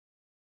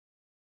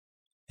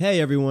Hey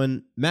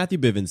everyone, Matthew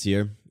Bivens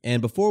here,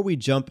 and before we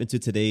jump into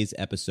today's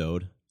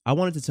episode, I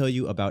wanted to tell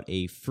you about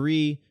a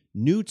free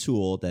new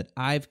tool that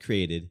I've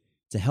created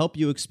to help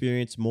you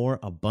experience more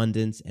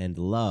abundance and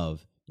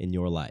love in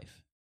your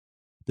life.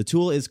 The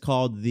tool is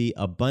called the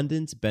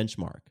Abundance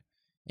Benchmark,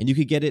 and you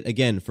can get it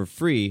again for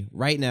free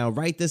right now,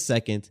 right this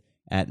second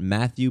at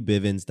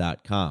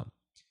MatthewBivens.com.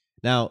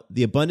 Now,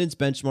 the Abundance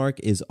Benchmark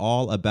is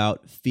all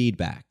about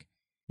feedback.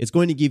 It's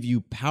going to give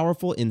you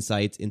powerful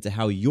insights into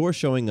how you're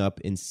showing up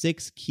in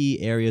 6 key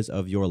areas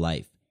of your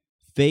life: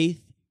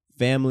 faith,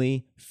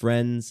 family,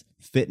 friends,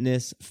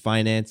 fitness,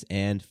 finance,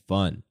 and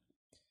fun.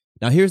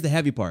 Now, here's the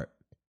heavy part.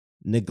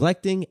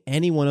 Neglecting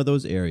any one of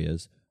those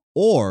areas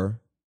or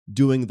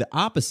doing the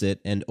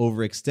opposite and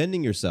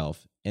overextending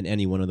yourself in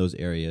any one of those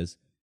areas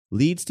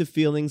leads to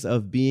feelings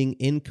of being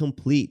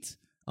incomplete,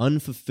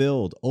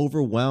 unfulfilled,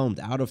 overwhelmed,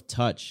 out of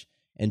touch,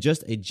 and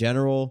just a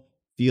general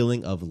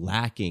feeling of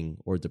lacking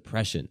or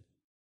depression.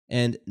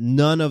 And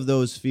none of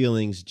those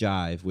feelings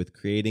jive with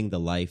creating the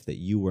life that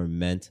you were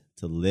meant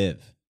to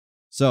live.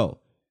 So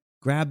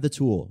grab the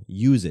tool,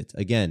 use it.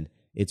 Again,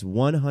 it's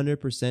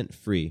 100%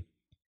 free,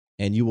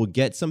 and you will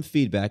get some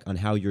feedback on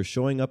how you're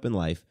showing up in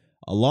life,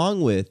 along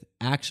with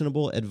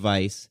actionable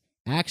advice,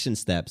 action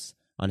steps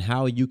on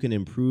how you can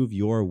improve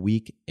your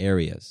weak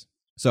areas.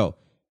 So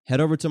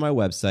head over to my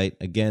website.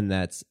 Again,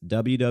 that's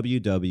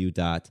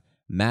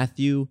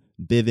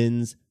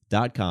www.matthewbivens.com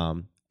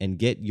and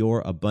get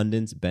your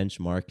abundance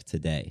benchmark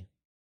today.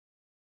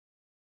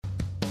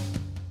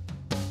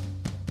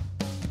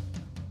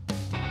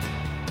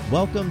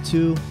 Welcome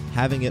to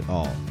Having It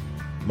All.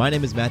 My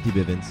name is Matthew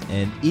Bivens,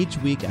 and each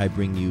week I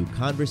bring you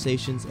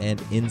conversations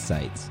and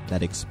insights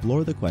that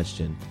explore the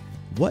question,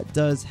 what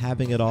does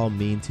having it all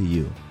mean to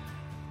you?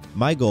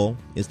 My goal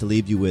is to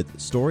leave you with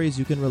stories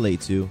you can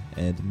relate to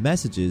and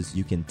messages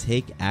you can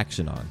take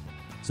action on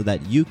so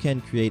that you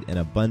can create an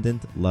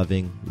abundant,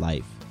 loving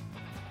life.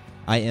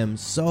 I am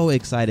so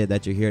excited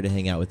that you're here to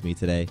hang out with me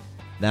today.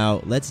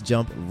 Now, let's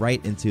jump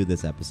right into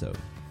this episode.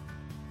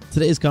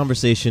 Today's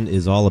conversation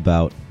is all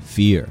about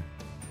fear.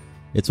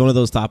 It's one of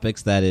those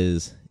topics that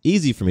is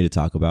easy for me to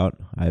talk about.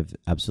 I've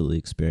absolutely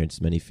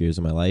experienced many fears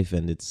in my life,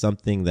 and it's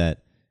something that,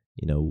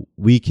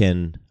 we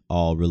can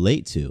all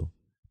relate to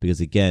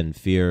because, again,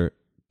 fear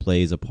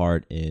plays a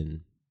part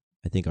in,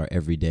 I think, our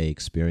everyday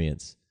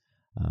experience.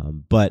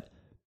 But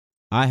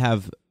I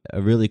have a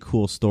really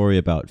cool story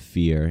about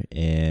fear,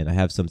 and I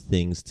have some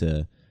things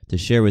to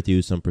share with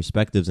you, some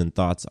perspectives and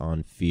thoughts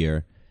on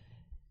fear.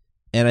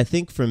 And I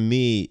think for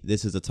me,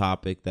 this is a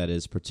topic that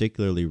is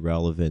particularly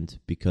relevant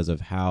because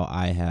of how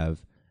I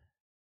have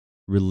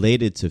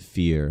related to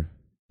fear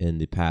in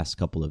the past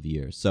couple of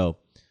years. So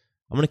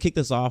I'm going to kick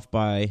this off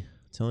by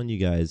telling you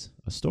guys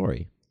a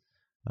story.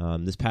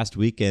 This past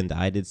weekend,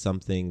 I did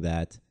something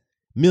that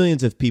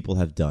millions of people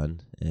have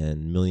done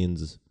and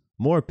millions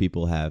more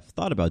people have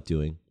thought about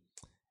doing.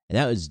 And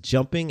that was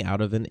jumping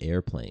out of an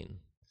airplane.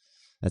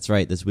 That's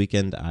right. This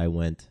weekend, I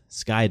went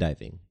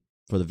skydiving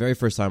for the very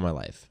first time in my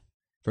life.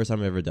 First time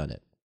I've ever done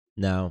it.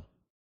 Now,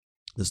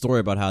 the story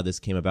about how this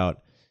came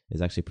about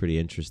is actually pretty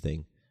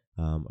interesting.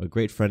 A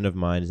great friend of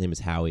mine, his name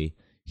is Howie.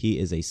 He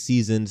is a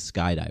seasoned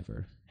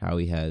skydiver.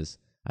 Howie has,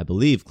 I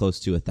believe, close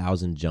to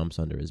 1,000 jumps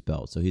under his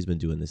belt. So he's been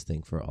doing this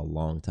thing for a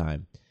long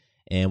time.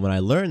 And when I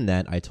learned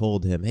that, I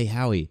told him, hey,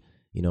 Howie,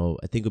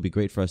 I think it would be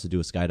great for us to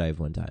do a skydive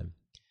one time.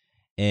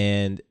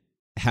 And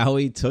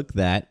Howie took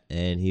that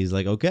and he's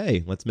like,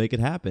 okay, let's make it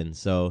happen.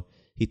 So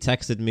he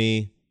texted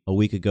me a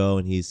week ago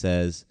and he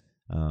says,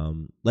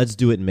 let's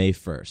do it May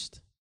 1st.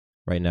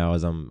 Right now,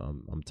 as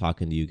I'm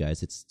talking to you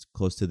guys, it's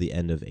close to the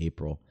end of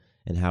April.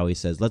 And Howie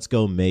says, let's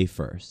go May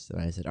 1st. And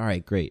I said, all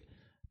right, great.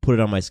 Put it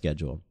on my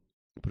schedule.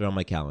 Put it on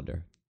my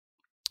calendar.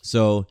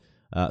 So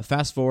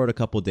fast forward a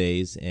couple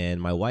days,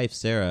 and my wife,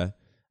 Sarah,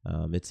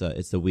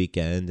 it's the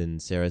weekend, and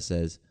Sarah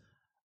says,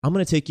 I'm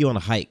going to take you on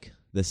a hike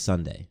this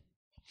Sunday.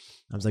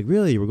 I was like,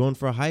 really? We're going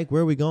for a hike?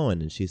 Where are we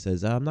going? And she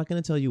says, I'm not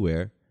going to tell you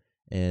where.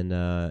 And,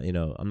 I'm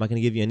not going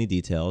to give you any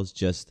details.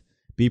 Just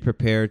be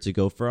prepared to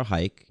go for a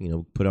hike.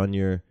 Put on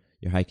your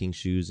hiking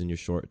shoes and your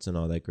shorts and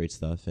all that great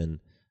stuff. And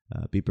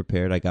be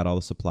prepared. I got all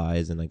the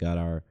supplies and I got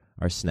our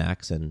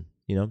snacks. And,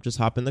 just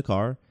hop in the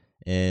car.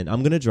 And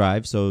I'm going to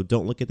drive, so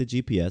don't look at the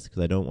GPS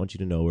because I don't want you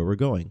to know where we're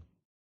going.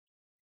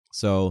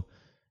 So,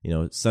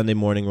 Sunday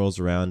morning rolls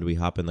around. We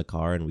hop in the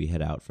car and we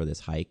head out for this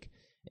hike.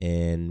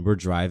 And we're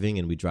driving,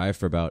 and we drive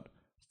for about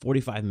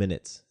 45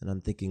 minutes, and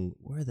I'm thinking,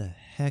 where the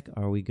heck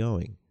are we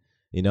going?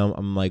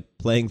 I'm like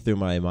playing through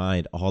my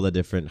mind all the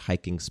different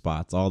hiking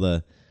spots, all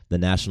the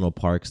national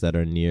parks that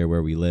are near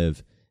where we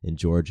live in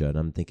Georgia, and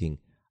I'm thinking,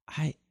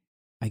 I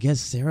guess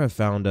Sarah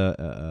found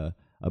a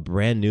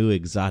brand new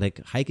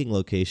exotic hiking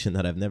location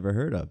that I've never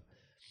heard of.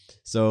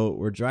 So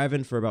we're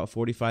driving for about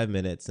 45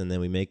 minutes, and then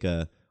we make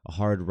a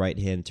hard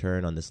right-hand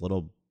turn on this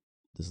little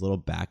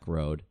back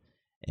road,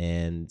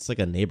 and it's like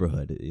a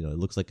neighborhood. It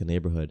looks like a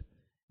neighborhood.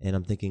 And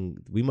I'm thinking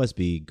we must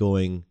be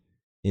going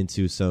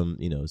into some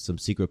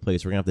secret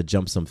place. We're going to have to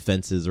jump some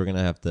fences. We're going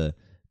to have to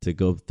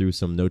go through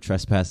some no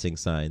trespassing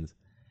signs.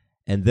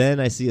 And then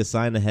I see a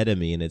sign ahead of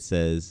me and it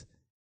says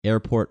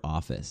airport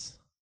office.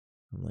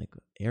 I'm like,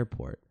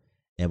 airport.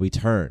 And we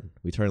turn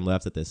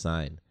left at this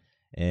sign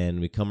and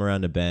we come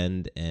around a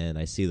bend and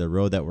I see the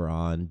road that we're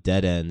on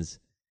dead ends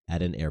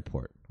at an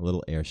airport, a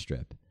little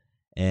airstrip.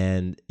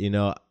 And,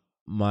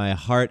 my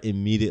heart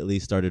immediately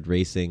started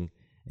racing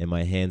and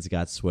my hands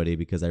got sweaty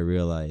because I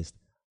realized,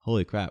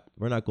 holy crap,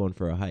 we're not going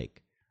for a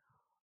hike.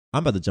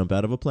 I'm about to jump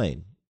out of a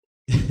plane.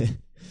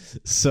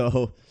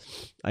 So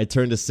I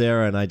turned to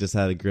Sarah and I just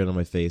had a grin on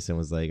my face and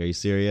was like, are you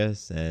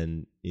serious?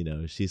 And,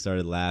 she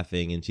started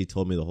laughing and she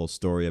told me the whole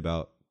story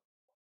about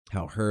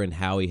how her and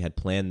Howie had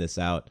planned this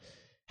out.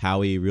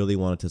 Howie really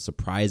wanted to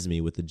surprise me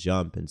with the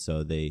jump. And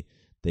so they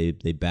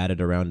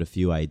batted around a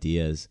few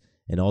ideas.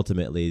 And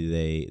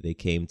ultimately, they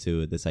came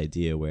to this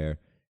idea where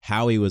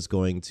Howie was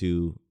going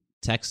to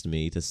text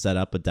me to set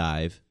up a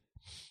dive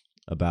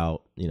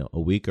about, a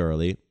week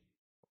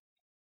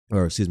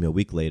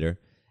later.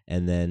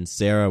 And then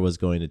Sarah was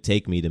going to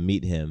take me to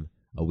meet him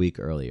a week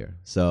earlier.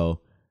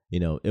 So,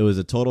 it was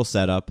a total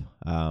setup.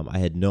 I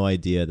had no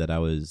idea that I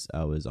was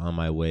on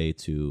my way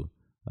to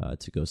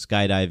go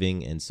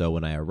skydiving. And so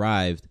when I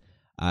arrived,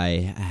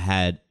 I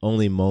had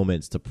only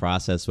moments to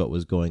process what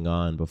was going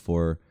on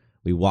before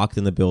we walked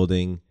in the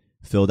building,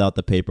 filled out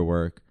the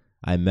paperwork.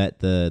 I met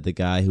the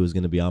guy who was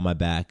going to be on my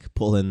back,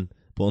 pulling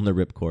the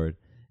ripcord.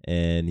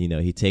 And,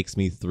 he takes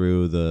me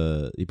through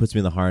he puts me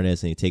in the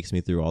harness and he takes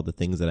me through all the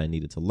things that I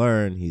needed to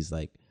learn. He's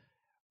like,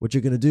 what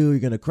you're going to do, you're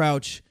going to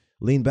crouch,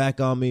 lean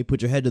back on me,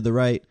 put your head to the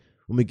right.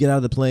 When we get out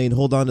of the plane,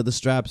 hold on to the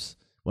straps.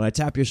 When I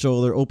tap your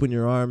shoulder, open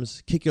your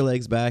arms, kick your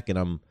legs back. And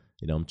I'm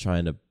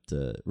trying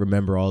to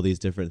remember all these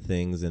different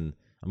things. And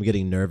I'm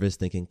getting nervous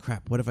thinking,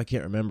 crap, what if I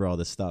can't remember all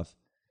this stuff?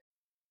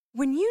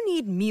 When you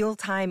need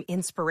mealtime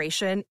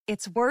inspiration,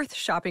 it's worth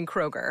shopping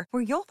Kroger,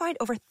 where you'll find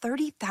over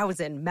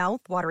 30,000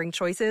 mouth-watering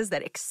choices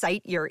that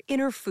excite your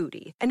inner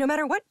foodie. And no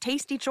matter what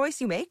tasty choice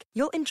you make,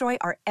 you'll enjoy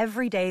our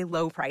everyday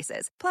low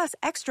prices, plus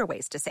extra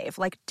ways to save,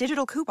 like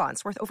digital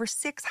coupons worth over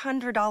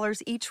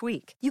 $600 each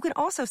week. You can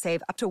also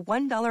save up to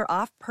 $1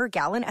 off per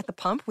gallon at the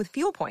pump with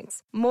fuel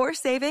points. More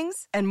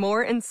savings and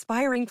more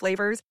inspiring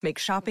flavors make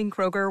shopping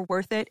Kroger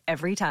worth it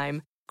every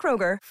time.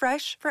 Kroger,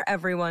 fresh for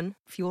everyone.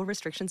 Fuel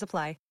restrictions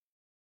apply.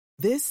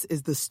 This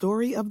is the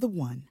story of the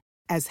one.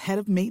 As head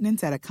of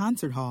maintenance at a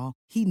concert hall,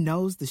 he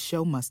knows the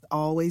show must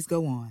always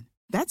go on.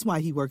 That's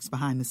why he works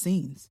behind the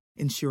scenes,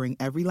 ensuring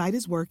every light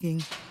is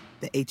working,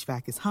 the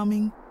HVAC is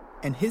humming,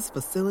 and his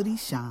facility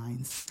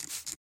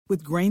shines.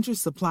 With Grainger's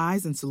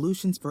supplies and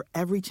solutions for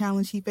every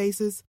challenge he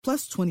faces,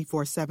 plus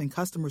 24/7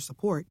 customer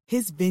support,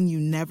 his venue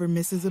never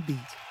misses a beat.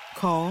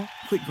 Call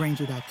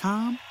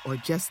quickgrainger.com or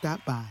just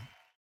stop by.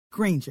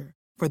 Grainger,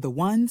 for the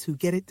ones who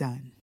get it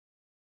done.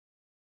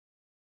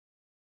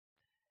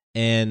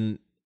 And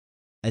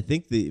I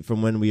think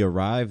from when we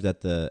arrived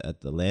at the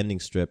landing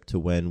strip to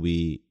when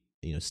we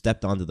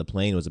stepped onto the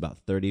plane was about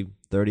 30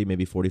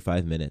 maybe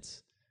 45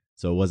 minutes.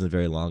 So it wasn't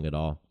very long at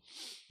all.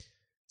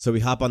 So we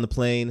hop on the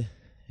plane,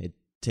 it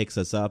takes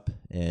us up,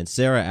 and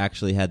Sarah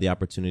actually had the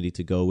opportunity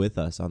to go with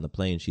us on the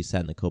plane. She sat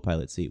in the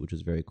co-pilot seat, which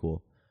was very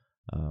cool.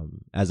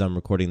 As I'm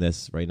recording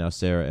this right now,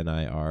 Sarah and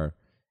I are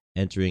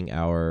entering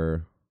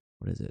our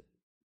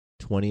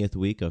 20th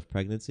week of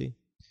pregnancy.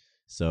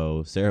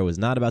 So Sarah was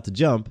not about to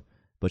jump,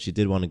 but she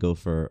did want to go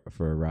for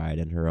a ride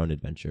and her own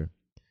adventure.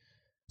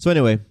 So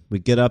anyway, we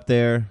get up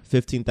there,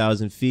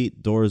 15,000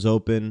 feet, doors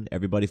open,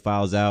 everybody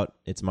files out.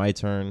 It's my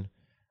turn.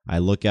 I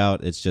look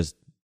out, it's just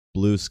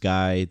blue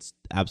sky. It's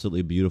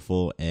absolutely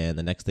beautiful. And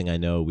the next thing I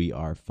know, we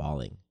are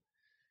falling.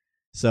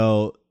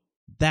 So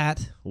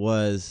that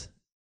was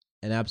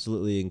an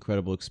absolutely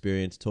incredible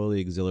experience, totally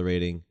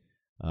exhilarating.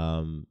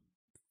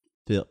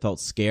 Felt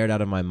scared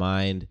out of my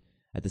mind.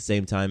 At the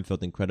same time,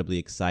 felt incredibly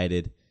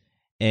excited.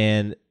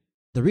 And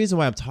the reason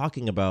why I'm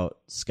talking about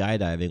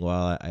skydiving,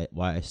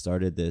 why I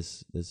started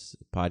this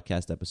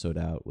podcast episode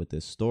out with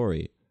this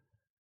story,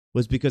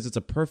 was because it's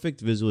a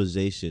perfect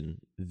visualization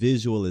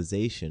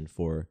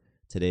for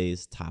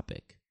today's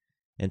topic.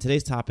 And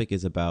today's topic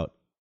is about,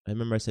 I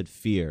remember I said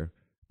fear,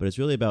 but it's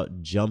really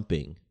about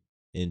jumping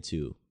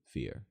into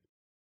fear.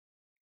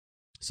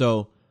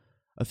 So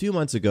a few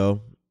months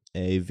ago,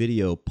 a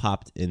video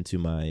popped into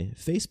my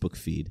Facebook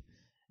feed,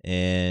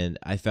 and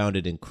I found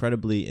it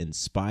incredibly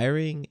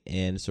inspiring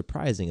and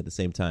surprising at the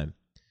same time.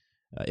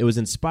 It was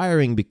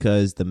inspiring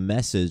because the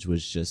message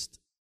was just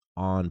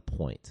on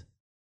point.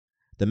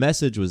 The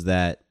message was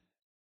that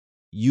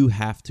you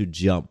have to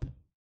jump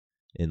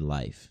in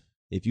life.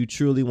 If you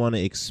truly want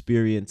to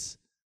experience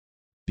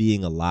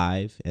being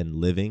alive and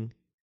living,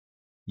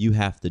 you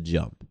have to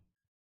jump.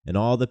 And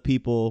all the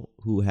people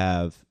who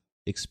have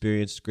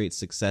experienced great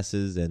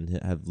successes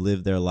and have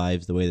lived their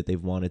lives the way that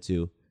they've wanted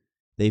to,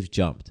 they've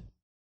jumped.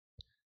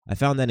 I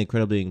found that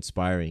incredibly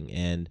inspiring,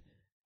 and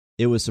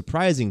it was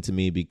surprising to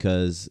me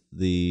because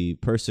the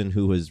person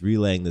who was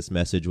relaying this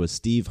message was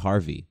Steve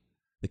Harvey,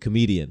 the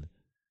comedian.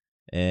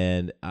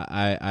 And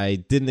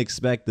I didn't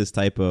expect this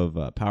type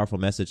of powerful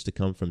message to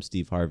come from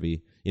Steve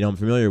Harvey. I'm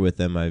familiar with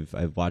him.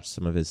 I've watched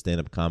some of his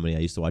stand-up comedy. I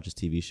used to watch his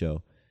TV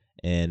show.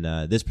 And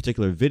this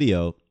particular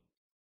video,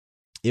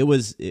 it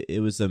was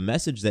a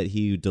message that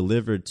he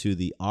delivered to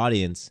the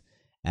audience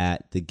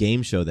at the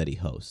game show that he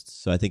hosts.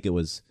 So I think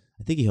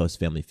he hosts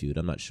Family Feud.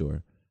 I'm not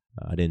sure.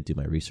 I didn't do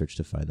my research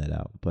to find that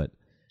out, but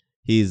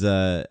he's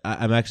I'm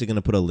actually going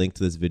to put a link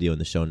to this video in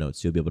the show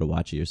notes so you'll be able to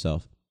watch it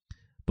yourself.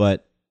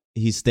 But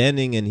he's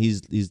standing and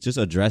he's just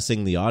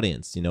addressing the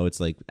audience. It's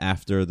like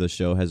after the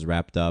show has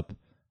wrapped up,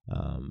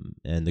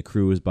 and the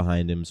crew is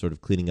behind him sort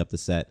of cleaning up the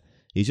set.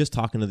 He's just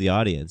talking to the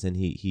audience, and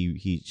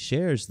he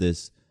shares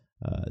this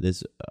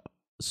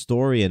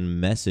story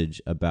and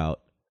message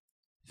about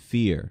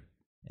fear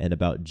and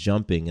about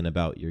jumping and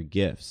about your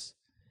gifts.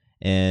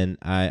 And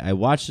I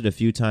watched it a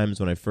few times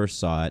when I first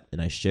saw it,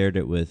 and I shared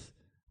it with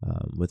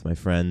my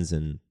friends,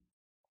 and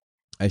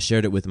I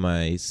shared it with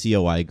my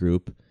COI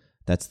group.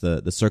 That's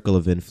the Circle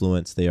of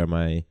Influence. They are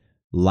my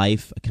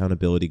life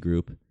accountability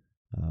group.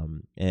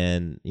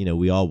 And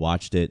we all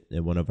watched it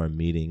at one of our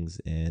meetings.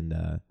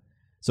 And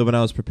so when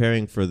I was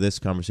preparing for this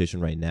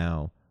conversation right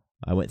now,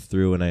 I went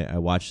through and I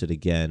watched it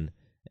again.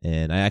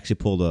 And I actually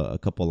pulled a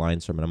couple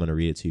lines from it. I'm going to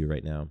read it to you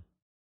right now.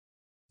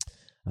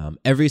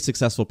 Every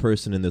successful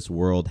person in this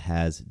world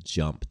has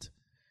jumped.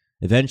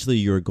 Eventually,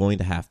 you're going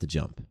to have to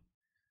jump.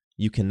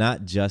 You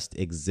cannot just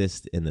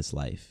exist in this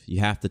life. You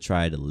have to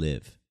try to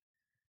live.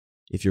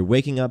 If you're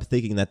waking up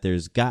thinking that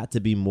there's got to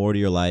be more to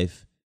your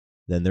life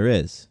than there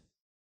is,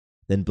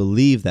 then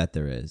believe that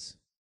there is.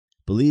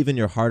 Believe in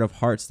your heart of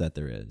hearts that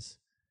there is.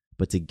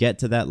 But to get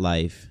to that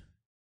life,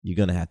 you're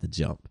going to have to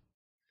jump.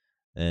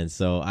 And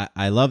so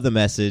I love the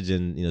message,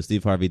 and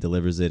Steve Harvey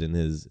delivers it in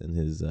his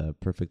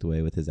perfect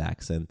way with his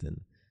accent,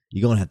 and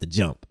you're going to have to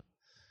jump.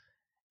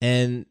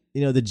 And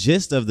the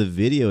gist of the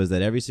video is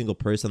that every single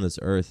person on this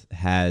earth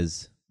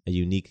has a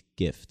unique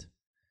gift.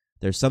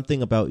 There's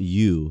something about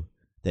you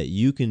that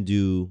you can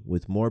do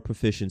with more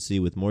proficiency,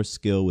 with more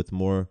skill, with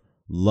more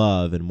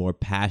love and more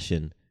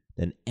passion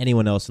than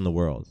anyone else in the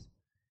world.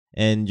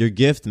 And your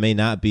gift may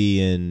not be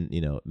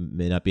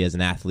as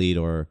an athlete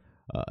or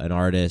an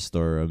artist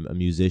or a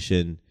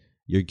musician.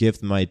 Your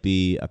gift might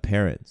be a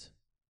parent,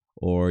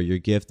 or your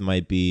gift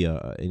might be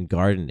in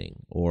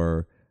gardening,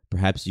 or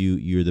perhaps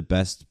you're the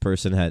best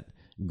person at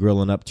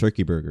grilling up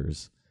turkey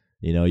burgers.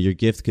 Your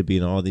gift could be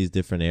in all these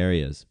different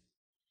areas.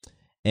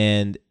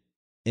 And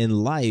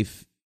in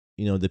life,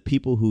 the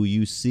people who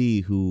you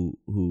see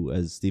who,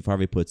 as Steve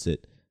Harvey puts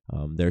it,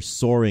 they're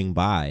soaring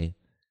by.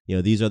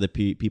 These are the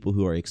people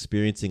who are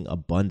experiencing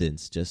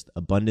abundance, just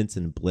abundance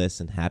and bliss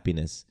and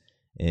happiness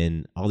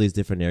in all these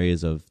different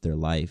areas of their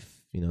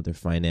life, their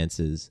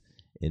finances,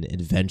 in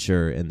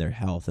adventure, and their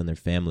health, and their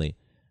family.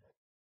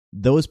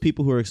 Those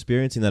people who are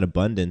experiencing that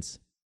abundance,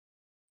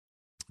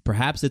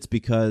 perhaps it's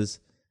because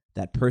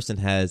that person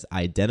has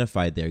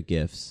identified their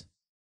gifts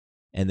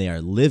and they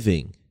are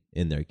living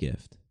in their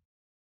gift.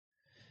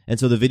 And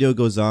so the video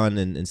goes on,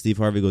 and Steve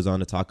Harvey goes on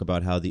to talk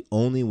about how the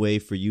only way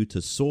for you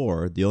to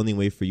soar, the only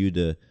way for you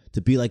to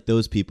be like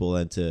those people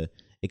and to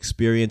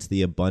experience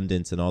the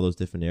abundance in all those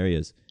different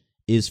areas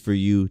is for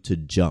you to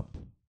jump.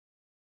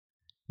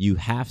 You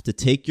have to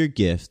take your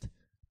gift,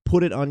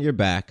 put it on your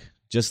back,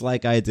 just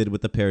like I did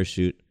with the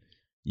parachute.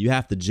 You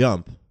have to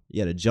jump.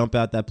 You got to jump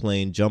out that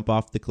plane, jump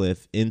off the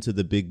cliff into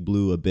the big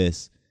blue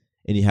abyss,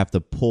 and you have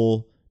to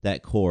pull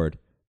that cord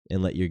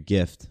and let your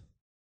gift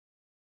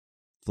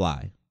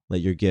fly.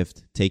 Let your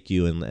gift take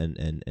you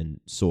and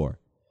soar.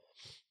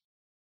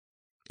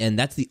 And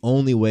that's the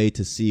only way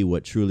to see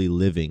what truly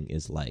living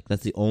is like.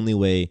 That's the only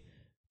way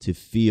to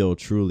feel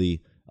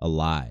truly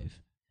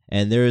alive.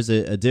 And there is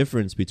a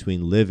difference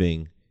between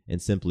living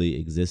and simply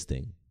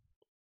existing.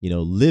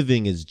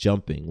 Living is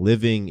jumping.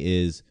 Living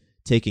is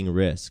taking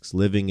risks.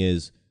 Living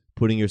is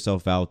putting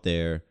yourself out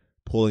there,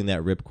 pulling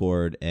that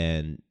ripcord,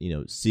 and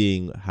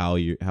seeing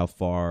how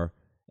far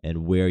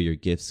and where your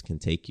gifts can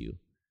take you.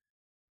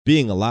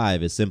 Being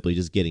alive is simply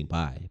just getting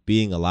by.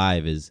 Being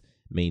alive is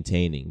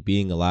maintaining.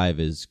 Being alive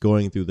is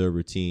going through the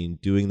routine,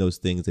 doing those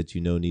things that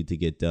need to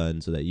get done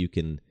so that you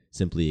can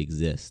simply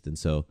exist. And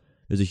so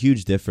there's a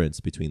huge difference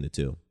between the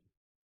two.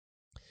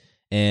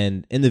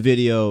 And in the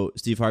video,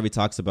 Steve Harvey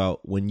talks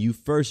about when you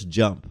first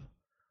jump,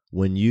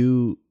 when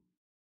you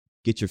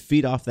get your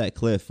feet off that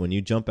cliff, when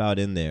you jump out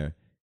in there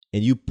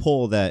and you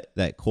pull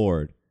that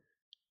cord,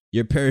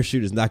 your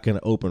parachute is not going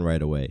to open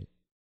right away.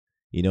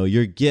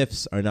 Your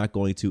gifts are not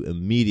going to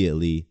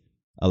immediately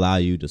allow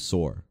you to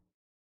soar.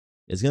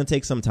 It's going to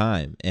take some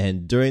time.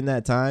 And during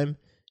that time,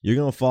 you're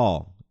going to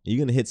fall. You're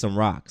going to hit some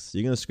rocks.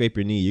 You're going to scrape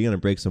your knee. You're going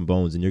to break some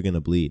bones, and you're going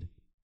to bleed.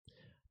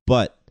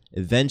 But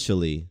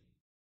eventually,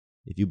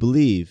 if you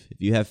believe,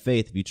 if you have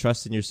faith, if you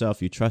trust in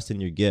yourself, you trust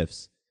in your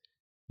gifts,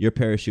 your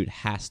parachute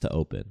has to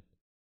open.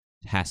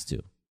 It has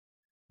to.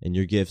 And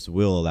your gifts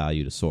will allow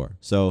you to soar.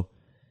 So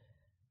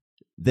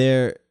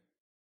there's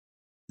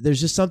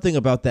just something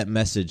about that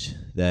message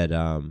that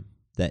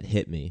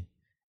hit me.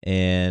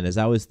 And as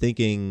I was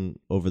thinking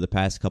over the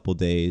past couple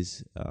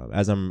days,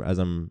 as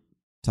I'm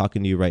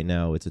talking to you right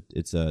now,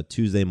 it's a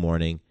Tuesday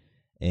morning,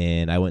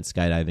 and I went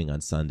skydiving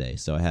on Sunday.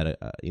 So I had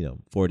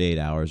 4 to 8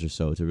 hours or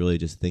so to really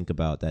just think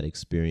about that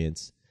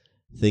experience,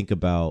 think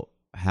about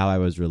how I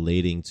was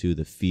relating to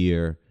the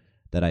fear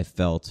that I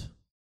felt.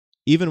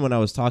 Even when I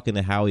was talking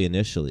to Howie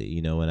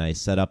initially, when I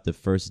set up the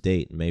first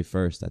date, May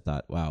 1st, I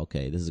thought, wow,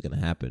 okay, this is going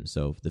to happen.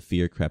 So the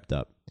fear crept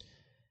up.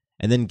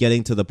 And then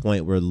getting to the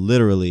point where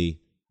literally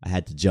I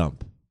had to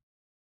jump.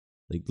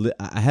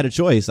 I had a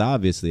choice,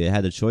 obviously. I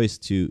had a choice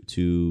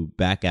to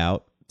back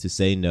out, to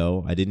say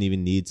no. I didn't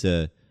even need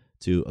to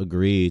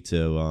agree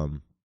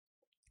to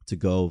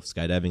go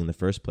skydiving in the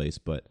first place,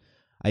 but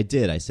I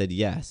did. I said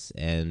yes.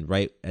 And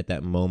right at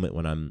that moment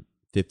when I'm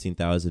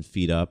 15,000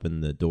 feet up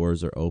and the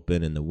doors are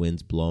open and the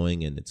wind's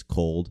blowing and it's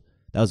cold.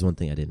 That was one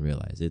thing I didn't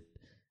realize.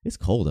 It's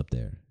cold up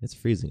there. It's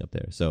freezing up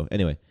there. So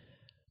anyway,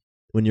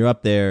 when you're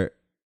up there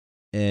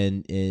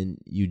and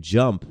you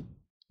jump,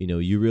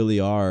 you really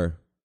are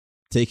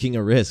taking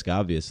a risk,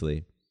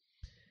 obviously.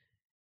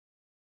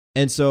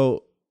 And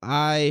so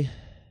I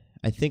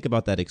think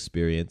about that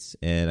experience,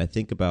 and I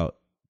think about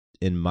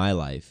in my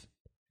life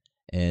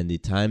and the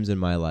times in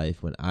my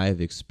life when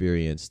I've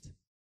experienced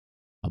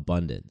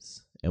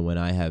abundance and when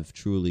I have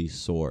truly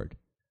soared.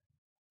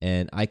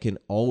 And I can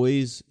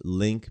always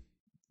link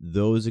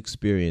those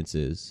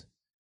experiences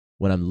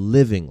when I'm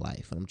living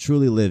life, when I'm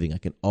truly living. I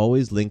can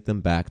always link them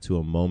back to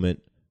a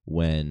moment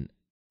when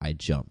I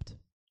jumped.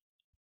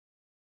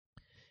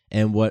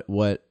 And what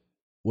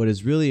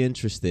is really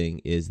interesting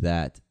is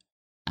that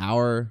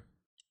our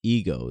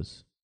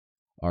egos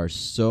are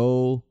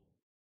so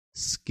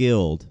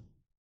skilled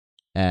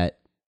at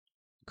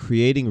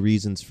creating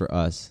reasons for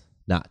us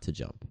not to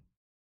jump,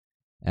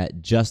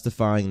 at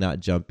justifying not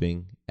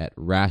jumping, at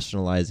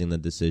rationalizing the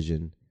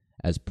decision,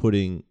 as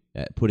putting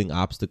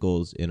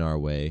obstacles in our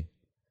way.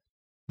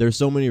 There are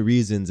so many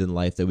reasons in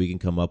life that we can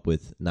come up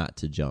with not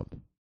to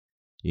jump,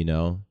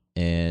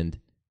 and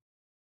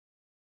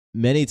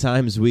many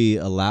times we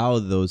allow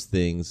those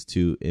things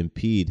to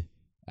impede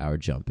our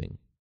jumping.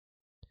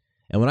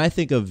 And when I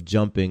think of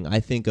jumping, I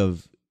think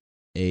of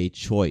a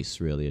choice,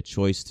 really, a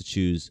choice to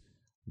choose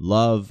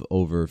love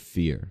over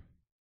fear.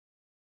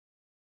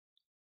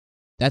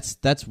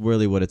 That's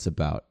really what it's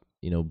about.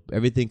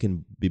 Everything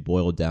can be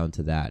boiled down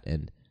to that.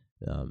 And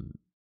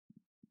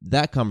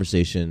that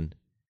conversation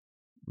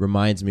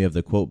reminds me of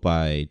the quote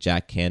by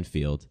Jack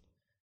Canfield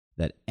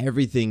that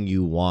everything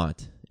you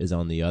want is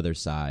on the other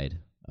side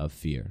of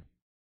fear.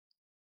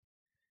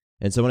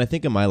 And so when I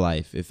think of my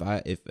life, if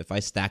I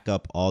stack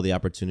up all the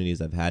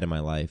opportunities I've had in my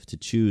life to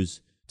choose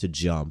to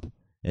jump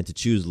and to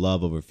choose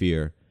love over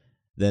fear,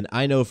 then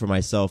I know for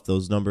myself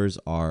those numbers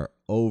are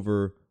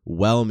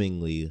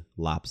overwhelmingly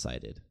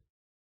lopsided.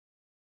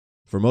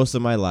 For most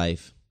of my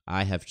life,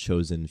 I have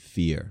chosen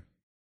fear.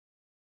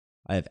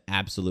 I have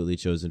absolutely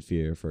chosen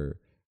fear for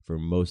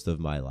most of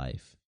my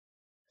life.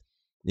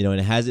 And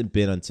it hasn't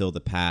been until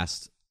the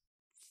past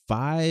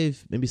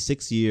 5, maybe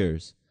 6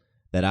 years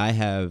that I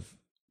have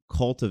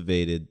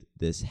cultivated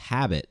this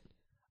habit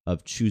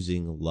of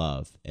choosing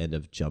love and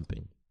of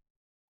jumping.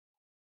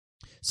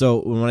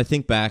 So when I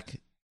think back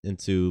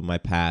into my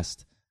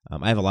past,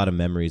 I have a lot of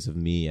memories of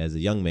me as a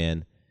young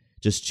man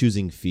just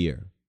choosing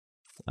fear.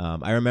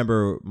 I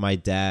remember my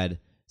dad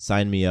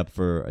signed me up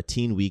for a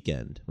teen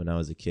weekend when I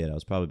was a kid. I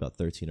was probably about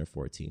 13 or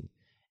 14.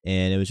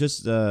 And it was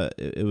just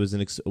it was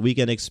a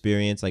weekend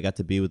experience. I got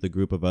to be with a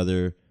group of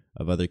other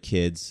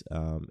kids,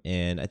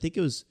 and I think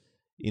it was,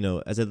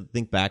 as I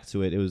think back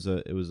to it, it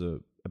was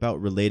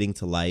about relating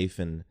to life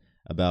and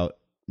about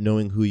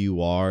knowing who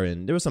you are.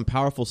 And there was some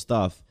powerful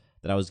stuff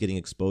that I was getting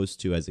exposed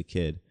to as a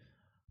kid,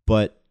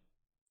 but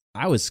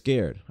I was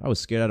scared. I was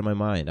scared out of my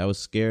mind. I was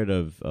scared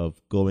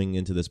of going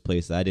into this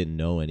place that I didn't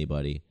know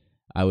anybody.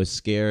 I was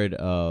scared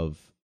of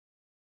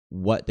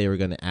what they were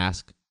going to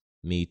ask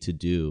me to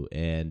do,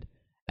 and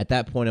at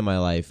that point in my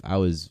life, I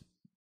was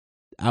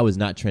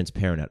not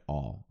transparent at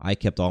all. I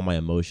kept all my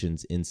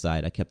emotions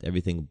inside. I kept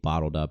everything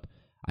bottled up.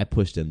 I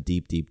pushed them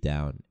deep, deep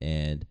down,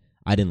 and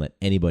I didn't let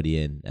anybody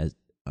in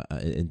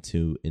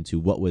into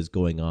what was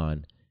going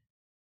on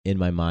in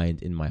my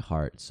mind, in my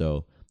heart.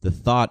 So the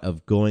thought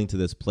of going to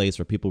this place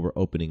where people were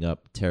opening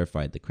up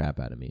terrified the crap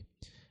out of me.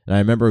 And I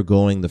remember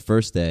going the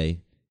first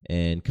day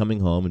and coming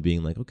home and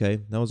being like,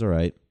 okay, that was all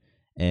right.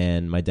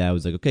 And my dad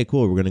was like, okay,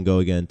 cool, we're going to go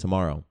again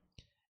tomorrow.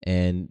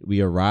 And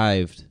we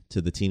arrived to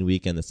the teen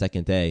weekend the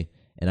second day,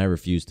 and I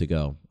refused to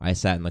go. I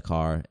sat in the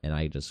car, and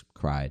I just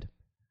cried.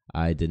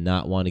 I did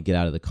not want to get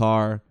out of the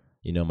car.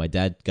 My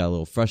dad got a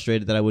little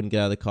frustrated that I wouldn't get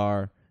out of the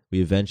car. We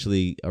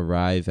eventually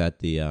arrive at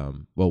the,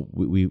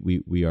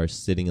 we are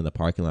sitting in the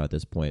parking lot at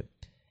this point,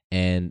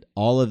 and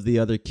all of the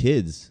other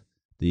kids,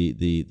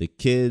 the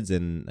kids,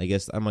 and I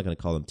guess I'm not going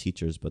to call them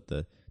teachers, but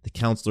the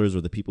counselors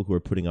or the people who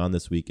were putting on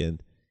this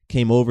weekend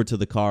came over to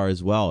the car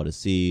as well to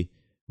see,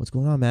 what's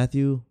going on,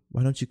 Matthew?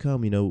 Why don't you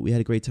come? We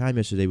had a great time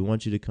yesterday. We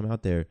want you to come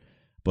out there.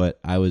 But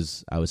I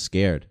was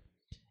scared,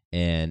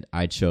 and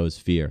I chose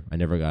fear. I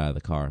never got out of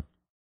the car.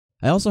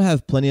 I also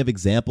have plenty of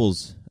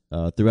examples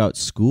throughout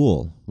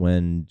school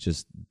when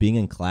just being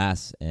in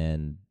class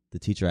and the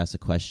teacher asks a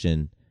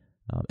question,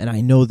 and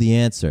I know the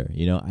answer.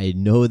 I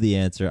know the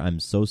answer.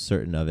 I'm so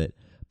certain of it,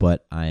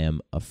 but I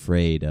am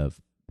afraid of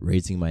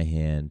raising my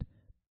hand,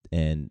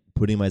 and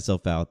putting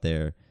myself out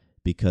there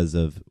because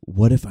of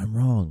what if I'm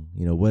wrong?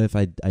 What if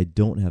I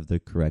don't have the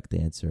correct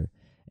answer?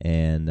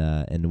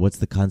 And what's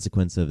the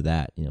consequence of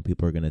that?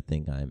 People are going to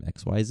think I'm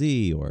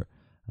XYZ, or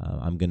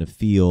I'm going to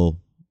feel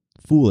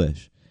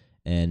foolish,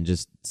 and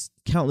just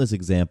countless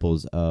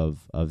examples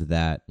of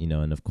that,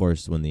 and of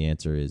course, when the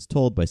answer is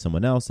told by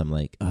someone else, I'm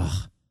like,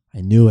 ugh,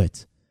 I knew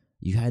it.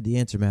 You had the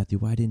answer, Matthew.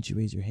 Why didn't you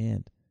raise your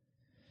hand?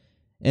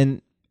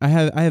 And I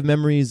have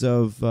memories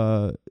of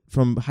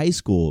from high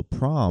school,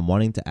 prom,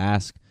 wanting to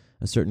ask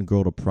a certain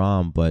girl to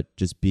prom, but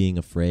just being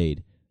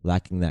afraid,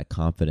 lacking that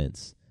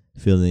confidence,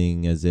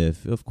 feeling as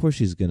if, of course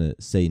she's going to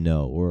say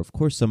no, or of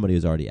course somebody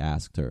has already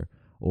asked her,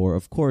 or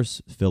of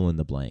course fill in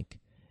the blank,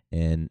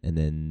 and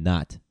then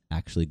not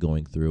actually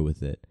going through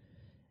with it.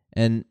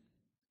 And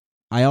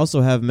I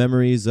also have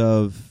memories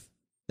of,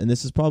 and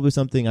this is probably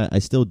something I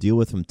still deal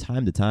with from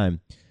time to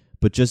time,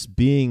 but just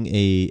being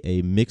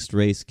a mixed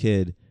race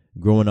kid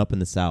growing up in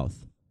the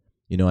South.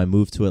 I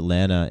moved to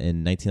Atlanta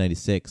in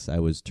 1996. I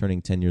was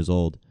turning 10 years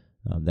old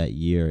that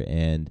year,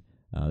 and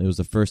it was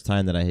the first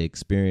time that I had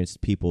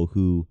experienced people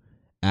who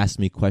asked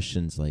me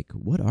questions like,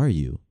 what are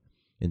you,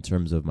 in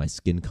terms of my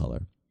skin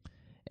color?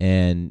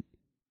 And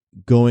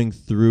going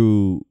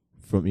through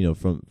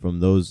from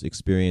those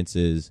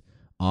experiences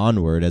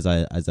onward, as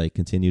I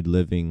continued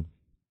living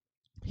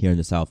here in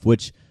the South,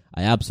 which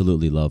I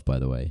absolutely love, by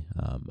the way.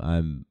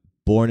 I'm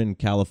born in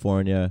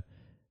California,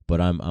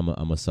 but I'm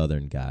a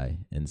Southern guy,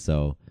 and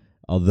so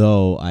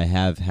although I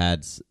have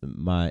had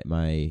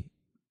my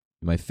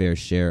fair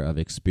share of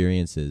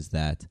experiences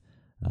that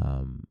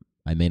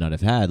I may not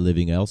have had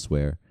living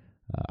elsewhere,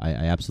 I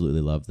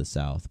absolutely love the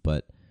South.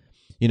 But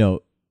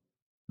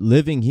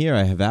living here,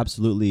 I have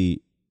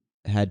absolutely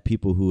had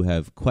people who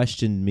have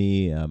questioned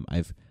me.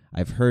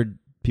 I've heard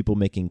people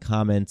making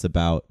comments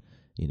about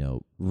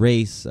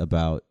race,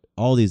 about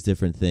all these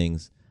different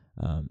things,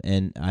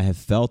 and I have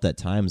felt at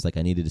times like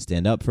I needed to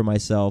stand up for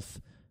myself.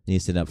 I need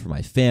to stand up for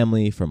my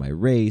family, for my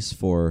race,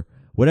 for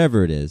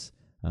whatever it is,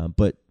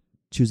 but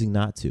choosing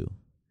not to.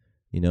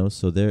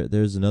 So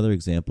there's another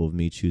example of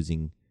me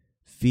choosing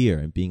fear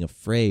and being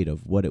afraid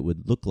of what it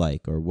would look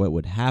like or what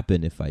would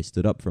happen if I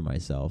stood up for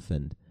myself.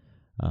 And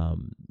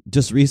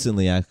just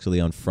recently, actually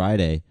on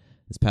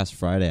this past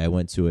Friday, I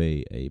went to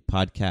a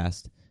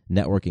podcast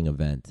networking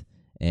event.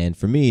 And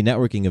for me,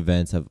 networking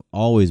events have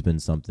always been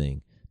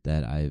something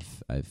that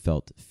I've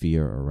felt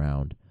fear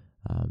around.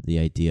 The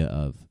idea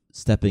of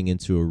stepping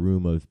into a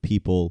room of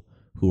people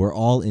who are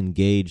all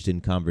engaged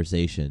in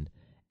conversation,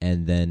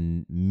 and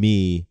then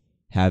me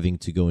having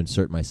to go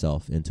insert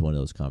myself into one of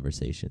those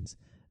conversations.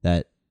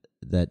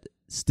 That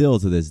still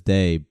to this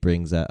day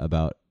brings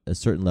about a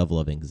certain level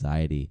of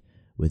anxiety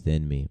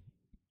within me.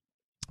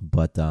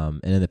 But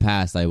and in the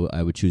past, I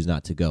would choose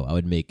not to go. I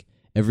would make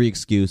every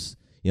excuse.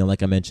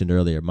 Like I mentioned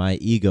earlier, my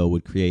ego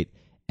would create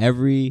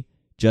every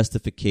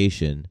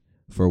justification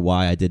for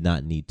why I did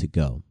not need to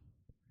go.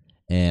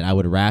 And I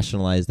would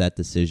rationalize that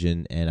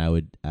decision, and I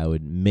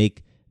would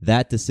make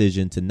that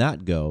decision to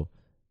not go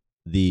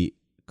the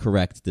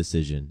correct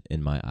decision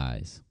in my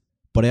eyes.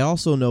 But I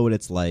also know what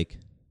it's like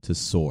to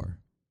soar.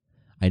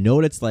 I know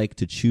what it's like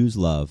to choose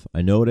love.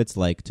 I know what it's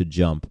like to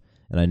jump.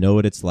 And I know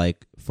what it's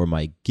like for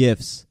my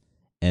gifts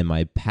and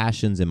my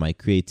passions and my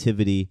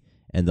creativity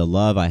and the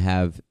love I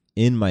have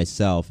in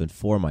myself and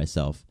for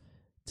myself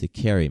to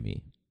carry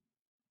me.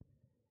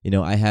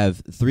 I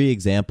have 3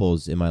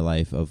 examples in my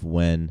life of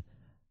when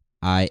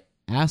I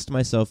asked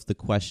myself the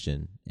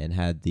question and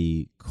had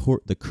the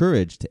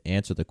courage to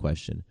answer the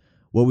question,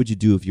 what would you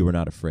do if you were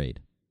not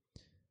afraid?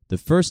 The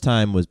first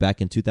time was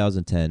back in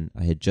 2010.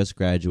 I had just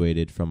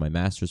graduated from my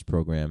master's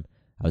program.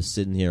 I was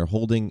sitting here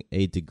holding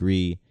a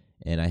degree,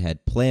 and I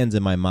had plans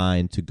in my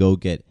mind to go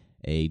get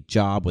a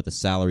job with a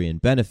salary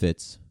and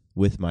benefits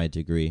with my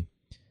degree.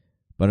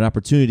 But an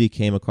opportunity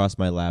came across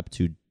my lap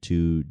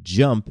to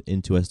jump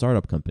into a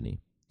startup company.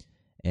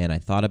 And I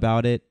thought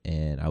about it,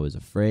 and I was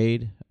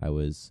afraid. I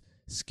was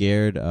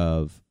scared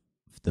of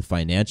the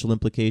financial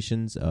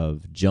implications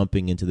of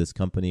jumping into this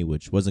company,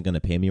 which wasn't going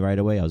to pay me right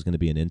away. I was going to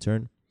be an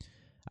intern.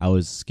 I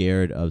was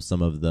scared of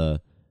some of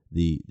the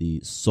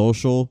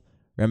social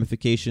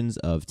ramifications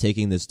of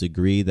taking this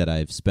degree that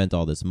I've spent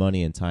all this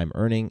money and time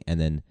earning and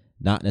then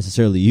not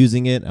necessarily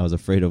using it. I was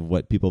afraid of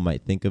what people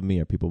might think of me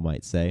or people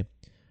might say.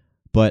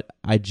 But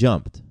I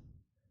jumped.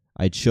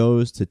 I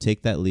chose to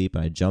take that leap,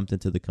 and I jumped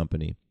into the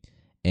company.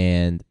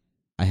 And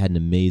I had an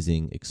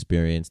amazing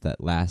experience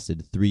that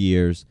lasted 3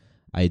 years.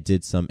 I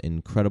did some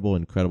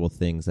incredible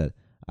things that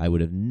I would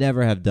have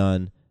never have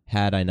done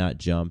had I not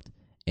jumped.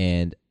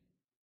 And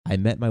I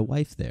met my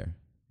wife there.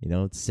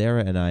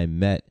 Sarah and I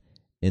met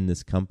in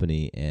this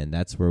company, and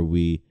that's where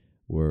we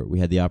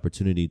had the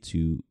opportunity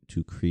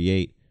to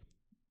create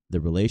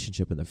the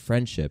relationship and the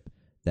friendship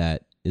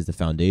that is the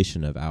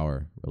foundation of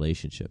our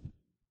relationship.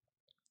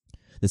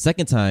 The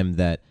second time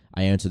that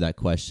I answered that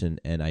question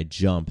and I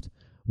jumped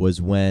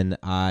was when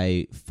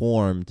I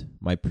formed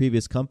my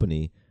previous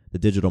company, The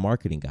Digital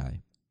Marketing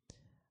Guy.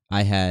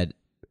 I had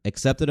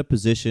accepted a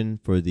position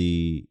for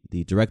the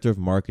director of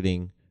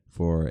marketing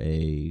for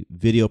a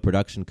video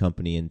production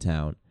company in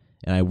town.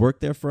 And I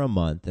worked there for a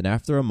month. And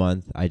after a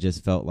month, I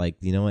just felt like,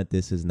 you know what,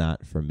 this is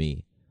not for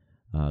me.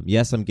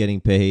 Yes, I'm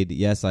getting paid.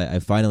 Yes, I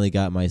finally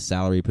got my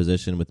salary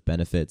position with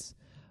benefits.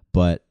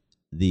 But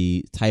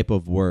the type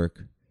of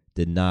work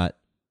did not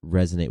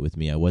resonate with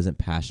me. I wasn't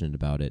passionate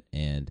about it.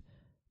 And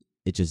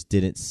it just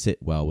didn't sit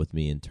well with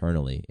me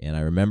internally. And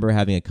I remember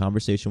having a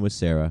conversation with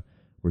Sarah.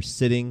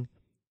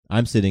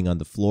 I'm sitting on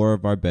the floor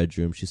of our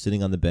bedroom. She's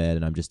sitting on the bed,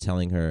 and I'm just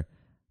telling her,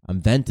 I'm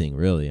venting,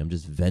 really. I'm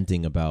just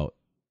venting about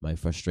my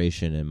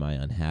frustration and my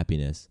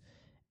unhappiness.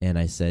 And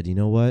I said, you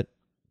know what?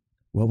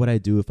 What would I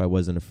do if I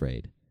wasn't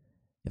afraid?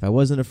 If I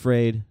wasn't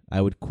afraid, I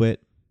would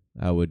quit.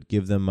 I would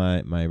give them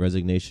my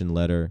resignation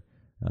letter,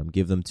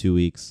 give them 2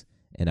 weeks,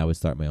 and I would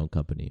start my own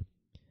company.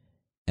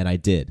 And I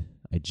did.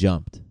 I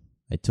jumped.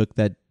 I took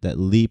that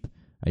leap.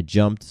 I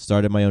jumped,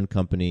 started my own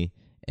company,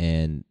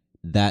 and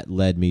that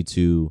led me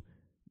to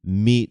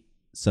meet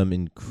some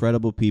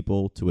incredible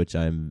people to which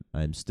I'm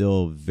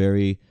still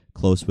very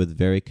close with,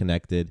 very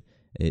connected.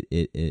 It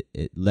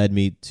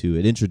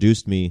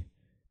introduced me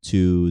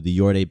to the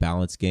Your Day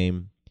Balance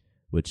game,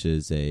 which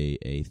is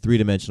a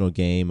three-dimensional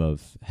game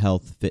of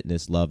health,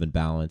 fitness, love, and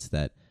balance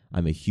that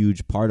I'm a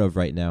huge part of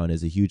right now and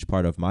is a huge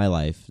part of my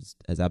life. It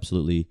has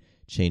absolutely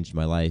changed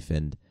my life,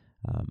 and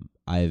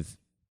I've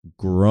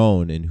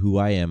grown in who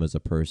I am as a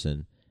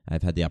person.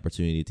 I've had the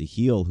opportunity to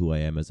heal who I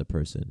am as a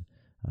person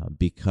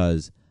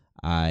because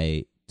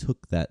I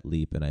took that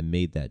leap and I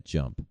made that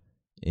jump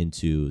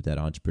into that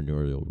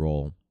entrepreneurial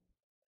role.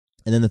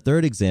 And then the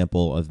third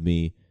example of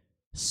me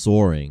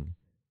soaring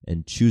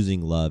and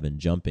choosing love and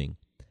jumping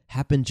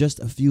happened just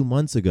a few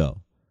months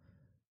ago,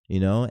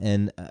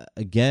 and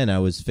again, I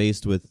was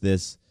faced with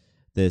this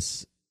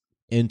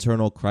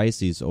internal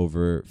crisis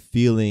over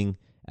feeling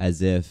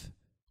as if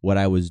what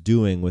I was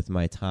doing with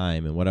my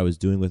time and what I was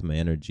doing with my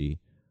energy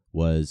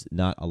was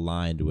not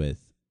aligned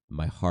with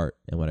my heart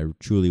and what I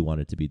truly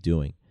wanted to be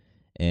doing.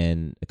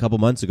 And a couple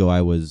months ago,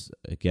 I was,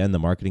 again, the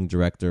marketing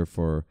director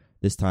for,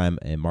 this time,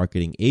 a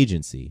marketing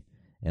agency.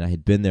 And I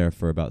had been there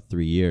for about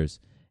 3 years.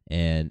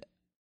 And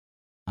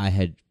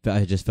I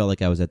just felt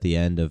like I was at the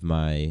end of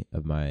my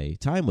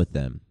time with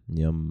them.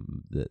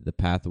 The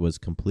path was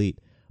complete.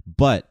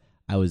 But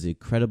I was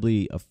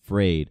incredibly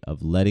afraid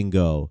of letting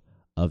go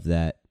of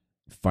that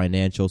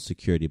financial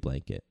security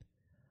blanket.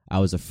 I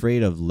was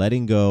afraid of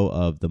letting go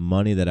of the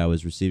money that I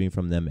was receiving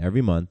from them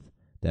every month,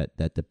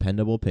 that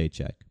dependable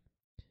paycheck,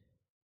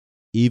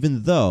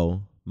 even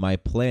though my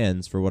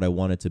plans for what I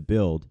wanted to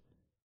build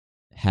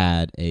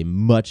had a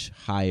much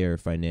higher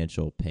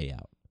financial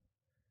payout.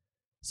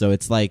 So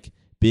it's like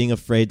being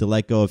afraid to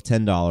let go of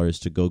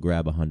 $10 to go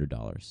grab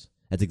 $100.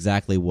 That's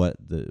exactly what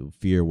the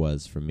fear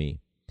was for me.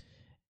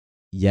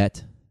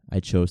 Yet, I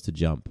chose to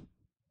jump.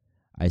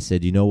 I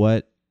said, you know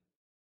what?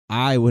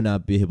 I would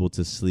not be able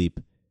to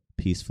sleep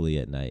peacefully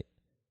at night,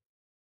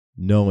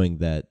 knowing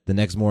that the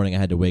next morning I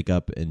had to wake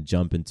up and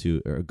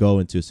go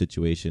into a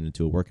situation,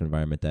 into a work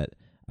environment that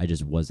I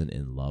just wasn't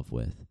in love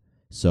with.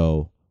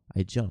 So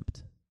I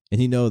jumped.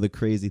 And the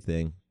crazy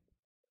thing,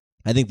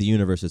 I think the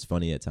universe is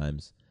funny at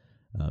times.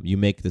 You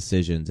make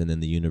decisions, and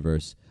then the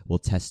universe will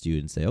test you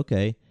and say,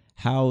 okay,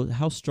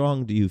 how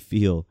strong do you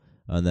feel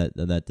on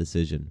that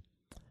decision?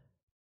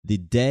 The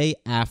day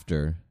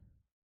after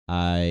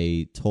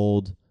I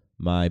told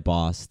my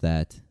boss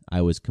that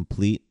I was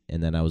complete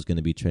and that I was going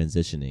to be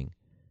transitioning,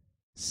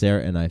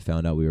 Sarah and I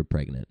found out we were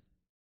pregnant.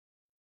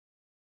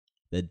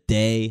 The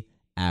day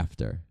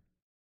after.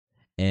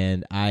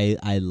 And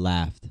I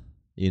laughed,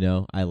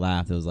 I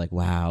laughed. I was like,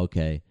 wow,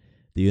 okay.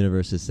 The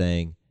universe is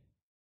saying,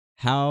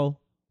 how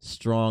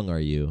strong are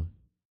you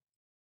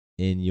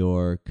in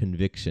your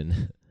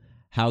conviction?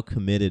 How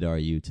committed are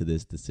you to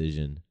this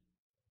decision?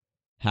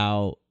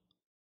 How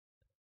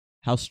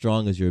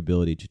strong is your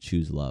ability to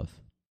choose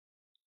love?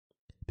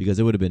 Because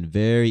it would have been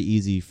very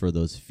easy for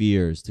those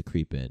fears to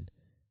creep in.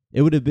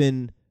 It would have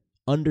been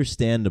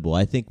understandable.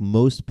 I think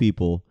most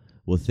people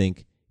will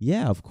think,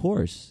 yeah, of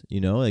course,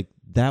 like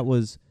that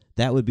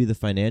would be the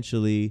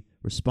financially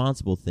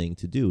responsible thing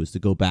to do, is to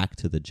go back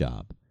to the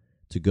job,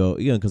 to go,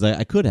 because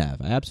I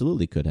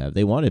absolutely could have.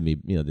 They wanted me,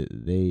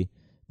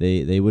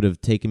 they would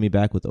have taken me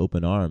back with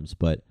open arms,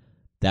 but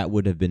that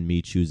would have been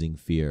me choosing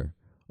fear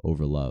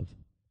over love.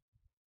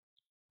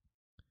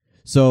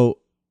 So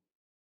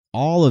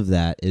all of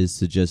that is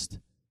to just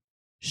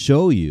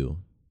show you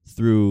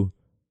through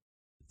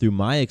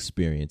my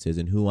experiences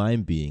and who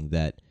I'm being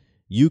that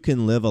you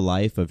can live a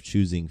life of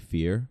choosing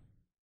fear.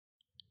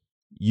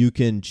 You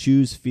can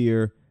choose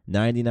fear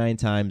 99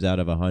 times out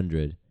of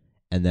 100,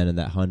 and then in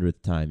that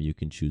 100th time, you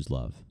can choose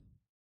love.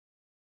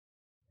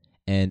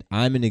 And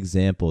I'm an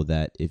example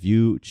that if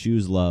you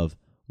choose love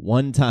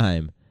one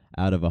time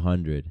out of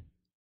 100,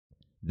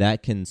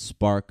 that can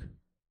spark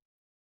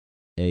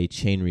a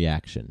chain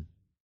reaction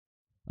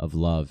of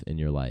love in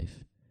your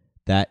life.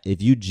 That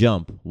if you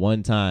jump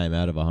one time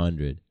out of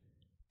 100,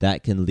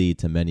 that can lead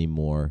to many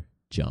more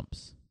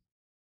jumps.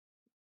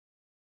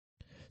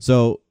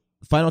 So,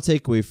 final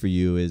takeaway for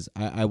you is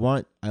I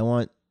want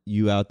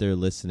you out there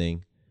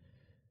listening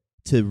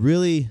to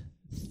really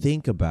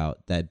think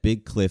about that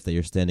big cliff that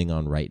you're standing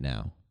on right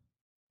now.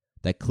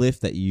 That cliff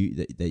that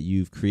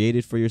you've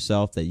created for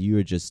yourself that you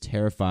are just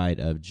terrified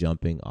of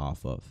jumping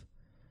off of.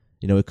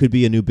 It could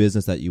be a new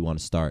business that you want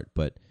to start,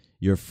 but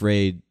you're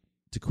afraid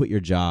to quit your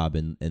job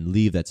and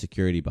leave that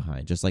security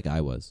behind, just like I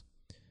was.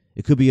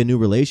 It could be a new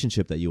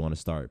relationship that you want to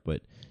start,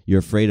 but you're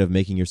afraid of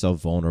making yourself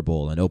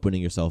vulnerable and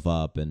opening yourself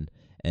up and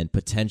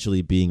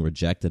potentially being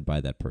rejected by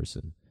that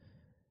person.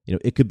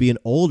 It could be an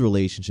old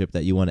relationship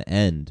that you want to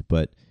end,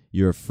 but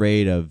you're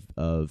afraid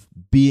of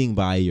being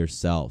by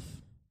yourself.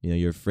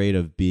 You're afraid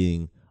of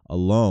being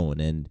alone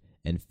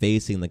and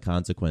facing the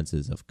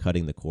consequences of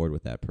cutting the cord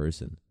with that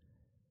person.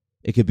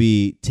 It could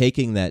be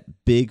taking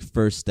that big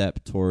first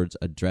step towards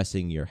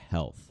addressing your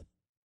health.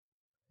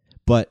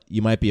 But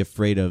you might be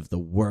afraid of the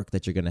work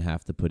that you're going to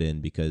have to put in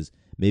because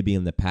maybe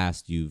in the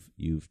past you've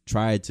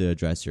tried to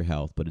address your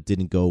health, but it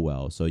didn't go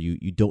well, so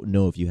you don't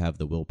know if you have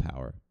the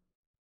willpower.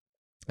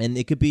 And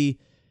it could be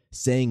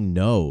saying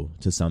no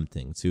to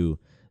something, to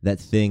that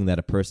thing that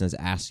a person has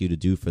asked you to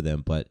do for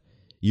them, but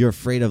you're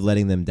afraid of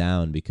letting them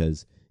down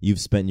because you've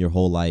spent your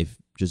whole life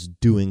just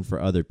doing for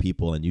other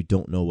people and you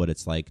don't know what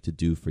it's like to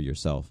do for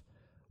yourself.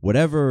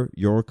 Whatever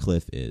your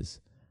cliff is,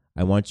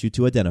 I want you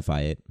to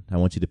identify it. I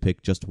want you to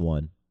pick just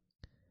one.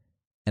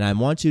 And I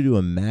want you to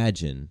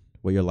imagine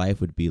what your life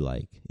would be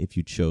like if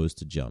you chose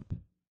to jump.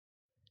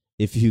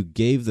 If you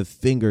gave the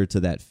finger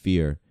to that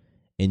fear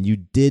and you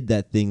did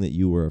that thing that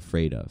you were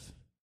afraid of.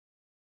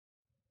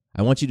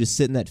 I want you to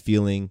sit in that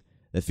feeling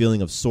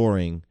of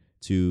soaring,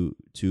 to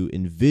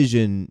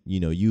envision,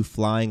 you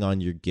flying on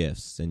your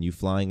gifts and you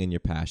flying in your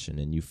passion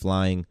and you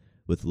flying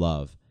with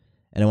love.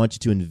 And I want you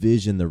to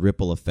envision the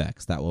ripple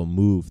effects that will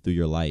move through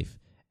your life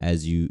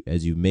as you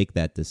make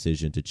that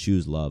decision to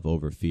choose love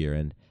over fear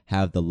and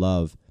have the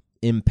love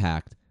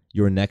impact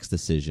your next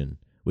decision,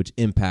 which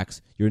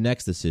impacts your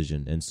next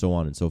decision, and so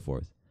on and so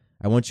forth.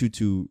 I want you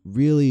to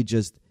really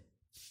just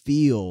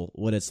feel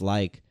what it's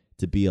like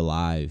to be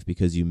alive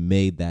because you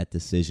made that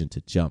decision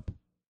to jump.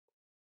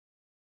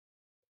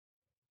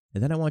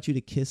 And then I want you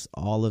to kiss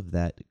all of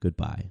that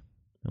goodbye.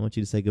 I want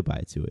you to say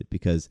goodbye to it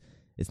because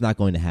it's not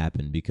going to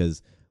happen,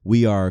 because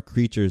we are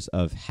creatures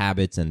of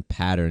habits and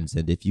patterns.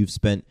 And if you've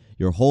spent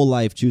your whole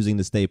life choosing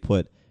to stay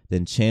put,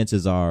 then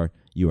chances are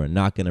you are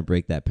not going to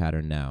break that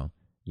pattern now.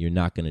 You're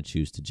not going to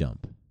choose to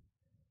jump.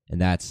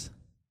 And that's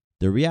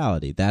the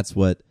reality. That's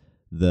what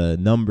the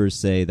numbers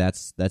say.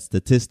 That's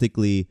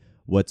statistically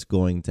what's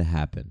going to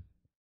happen.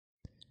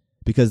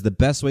 Because the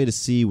best way to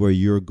see where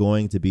you're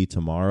going to be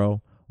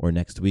tomorrow or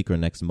next week or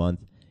next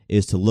month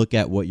is to look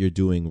at what you're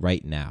doing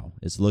right now.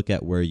 Is look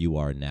at where you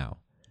are now.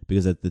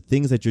 Because the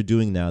things that you're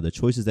doing now, the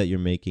choices that you're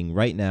making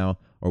right now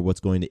are what's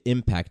going to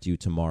impact you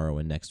tomorrow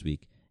and next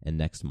week and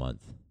next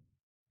month.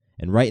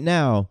 And right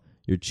now,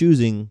 you're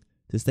choosing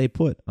to stay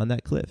put on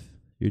that cliff.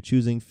 You're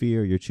choosing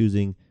fear. You're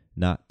choosing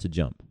not to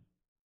jump.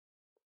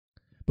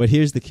 But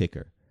here's the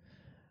kicker.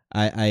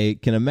 I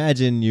can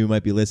imagine you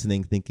might be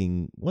listening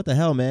thinking, what the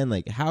hell, man?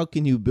 Like, how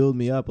can you build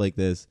me up like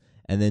this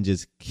and then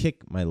just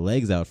kick my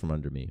legs out from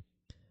under me?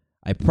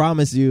 I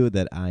promise you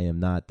that I am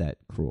not that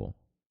cruel.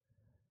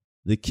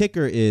 The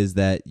kicker is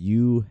that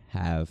you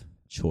have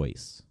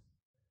choice.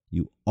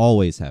 You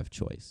always have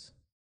choice.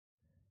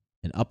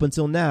 And up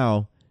until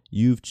now,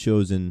 you've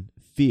chosen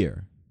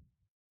fear.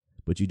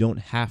 But you don't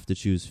have to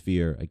choose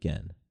fear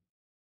again.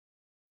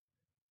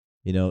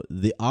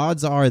 The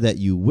odds are that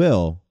you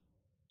will,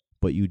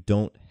 but you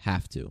don't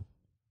have to.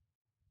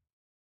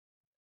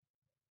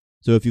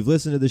 So if you've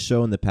listened to this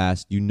show in the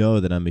past, you know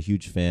that I'm a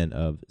huge fan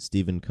of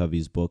Stephen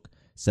Covey's book,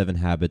 7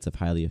 Habits of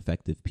Highly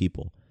Effective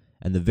People.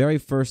 And the very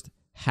first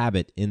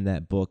habit in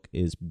that book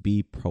is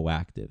be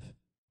proactive.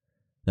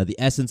 Now, the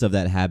essence of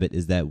that habit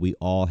is that we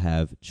all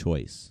have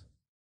choice.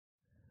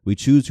 We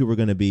choose who we're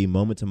going to be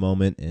moment to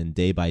moment and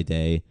day by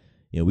day.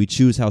 We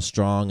choose how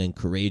strong and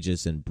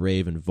courageous and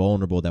brave and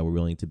vulnerable that we're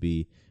willing to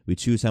be. We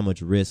choose how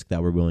much risk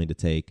that we're willing to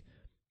take.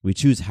 We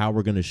choose how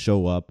we're going to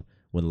show up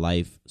when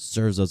life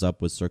serves us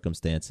up with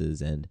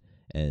circumstances,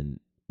 and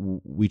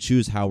we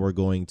choose how we're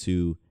going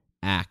to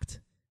act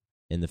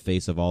in the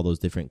face of all those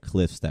different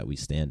cliffs that we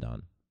stand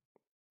on.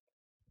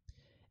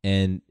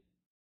 And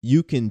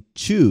you can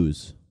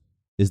choose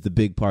is the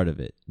big part of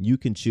it. You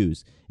can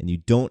choose, and you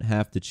don't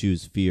have to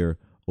choose fear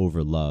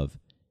over love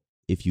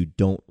if you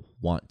don't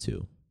want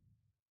to.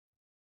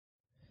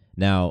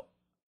 Now,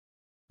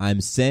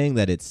 I'm saying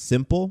that it's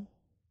simple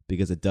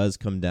because it does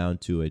come down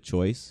to a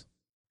choice,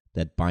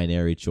 that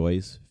binary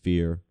choice,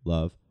 fear,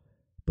 love,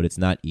 but it's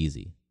not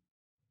easy.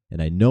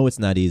 And I know it's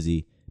not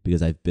easy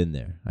because I've been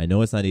there. I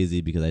know it's not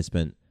easy because I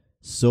spent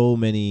so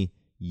many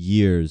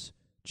years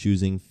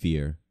choosing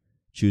fear,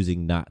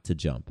 choosing not to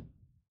jump.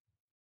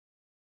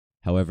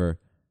 However,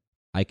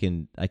 I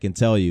can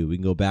tell you, we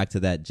can go back to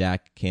that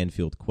Jack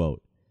Canfield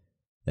quote,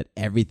 that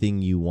everything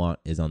you want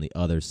is on the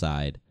other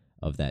side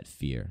of that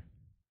fear.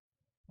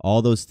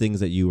 All those things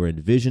that you were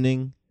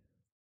envisioning,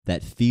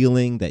 that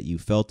feeling that you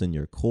felt in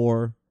your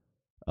core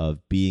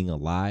of being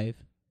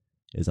alive,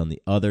 is on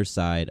the other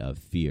side of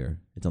fear.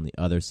 It's on the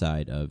other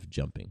side of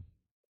jumping.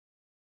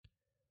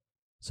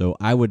 So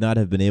I would not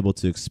have been able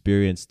to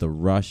experience the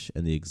rush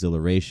and the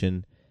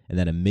exhilaration and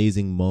that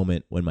amazing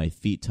moment when my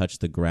feet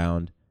touched the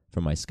ground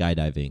from my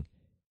skydiving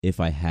if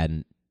I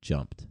hadn't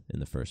jumped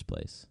in the first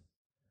place.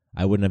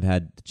 I wouldn't have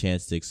had the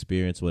chance to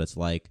experience what it's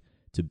like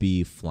to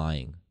be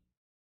flying,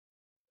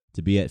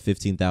 to be at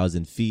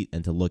 15,000 feet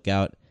and to look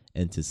out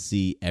and to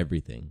see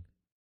everything,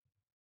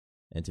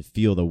 and to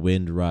feel the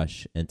wind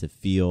rush and to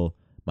feel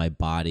my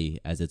body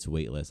as it's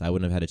weightless. I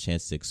wouldn't have had a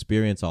chance to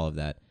experience all of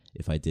that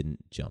if I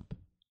didn't jump.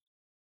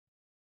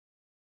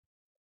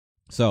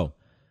 So,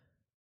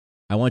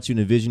 I want you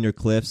to envision your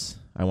cliffs.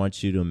 I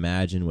want you to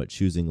imagine what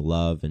choosing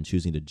love and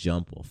choosing to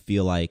jump will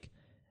feel like.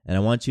 And I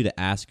want you to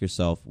ask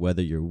yourself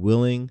whether you're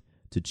willing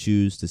to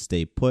choose to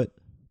stay put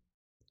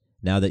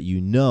now that you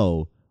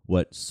know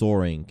what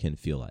soaring can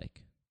feel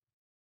like.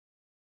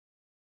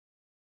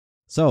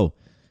 So,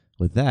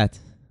 with that,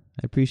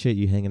 I appreciate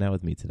you hanging out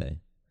with me today.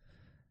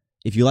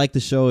 If you like the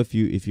show, if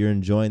you're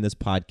enjoying this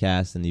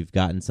podcast and you've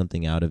gotten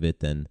something out of it,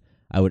 then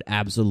I would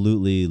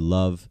absolutely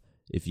love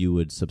if you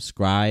would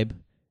subscribe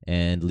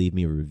and leave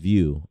me a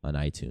review on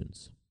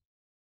iTunes.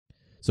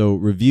 So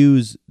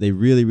reviews, they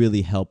really,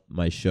 really help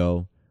my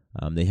show.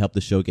 They help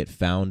the show get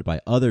found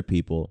by other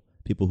people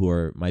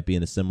who might be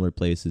in a similar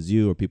place as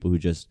you, or people who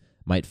just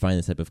might find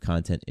this type of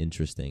content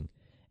interesting.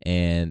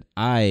 And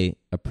I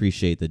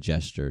appreciate the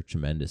gesture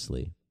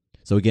tremendously.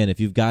 So again, if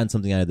you've gotten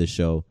something out of this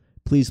show,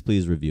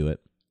 please review it.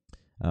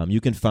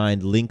 You can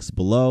find links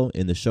below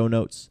in the show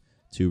notes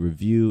to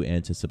review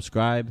and to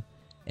subscribe.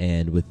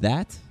 And with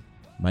that,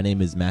 my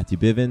name is Matthew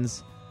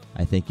Bivens.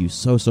 I thank you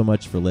so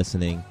much for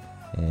listening.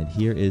 And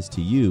here is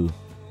to you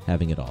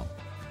having it all.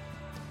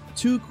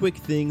 2 quick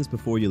things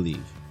before you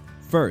leave.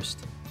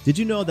 First, did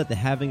you know that the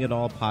Having It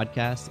All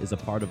podcast is a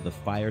part of the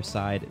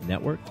Fireside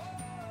Network?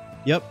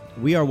 Yep,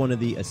 we are one of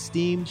the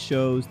esteemed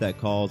shows that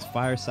calls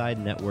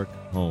Fireside Network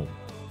home.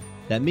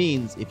 That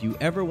means if you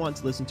ever want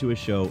to listen to a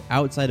show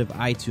outside of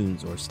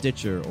iTunes or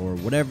Stitcher or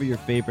whatever your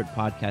favorite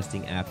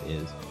podcasting app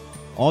is,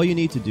 all you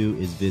need to do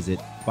is visit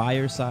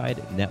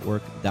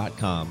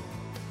firesidenetwork.com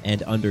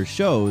and under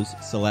shows,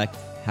 select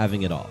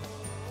Having It All.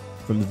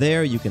 From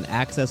there, you can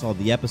access all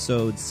the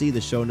episodes, see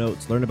the show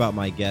notes, learn about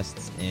my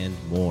guests, and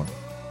more.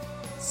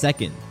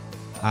 Second,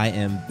 I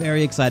am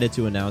very excited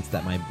to announce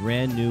that my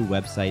brand new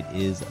website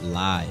is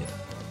live.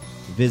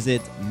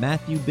 Visit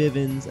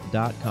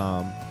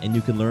MatthewBivens.com and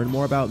you can learn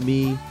more about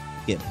me,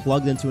 get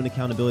plugged into an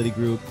accountability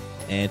group,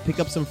 and pick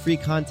up some free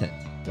content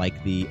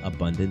like the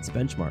Abundance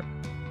Benchmark.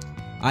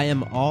 I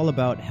am all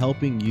about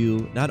helping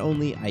you not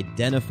only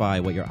identify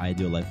what your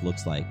ideal life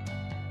looks like,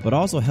 but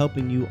also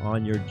helping you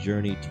on your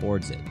journey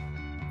towards it.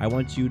 I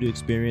want you to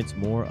experience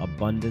more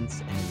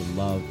abundance and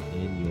love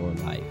in your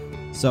life.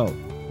 So,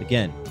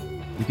 again,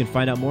 you can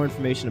find out more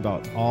information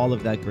about all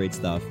of that great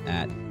stuff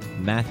at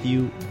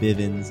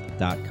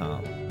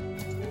MatthewBivens.com.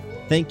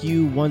 Thank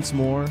you once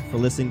more for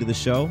listening to the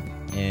show,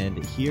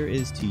 and here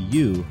is to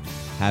you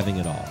having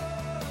it all.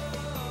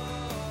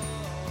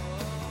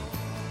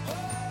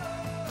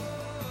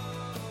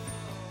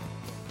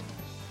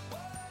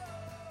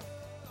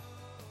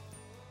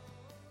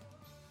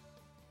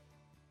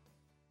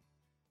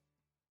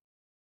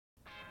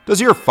 Does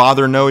your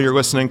father know you're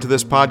listening to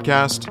this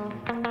podcast?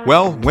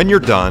 Well, when you're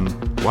done,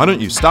 why don't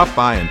you stop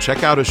by and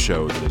check out a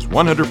show that is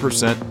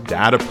 100%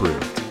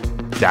 dad-approved,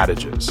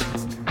 Dadages.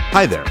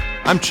 Hi there,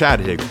 I'm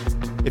Chad Higgle.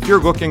 If you're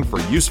looking for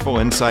useful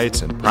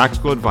insights and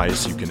practical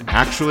advice you can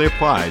actually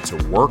apply to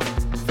work,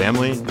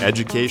 family,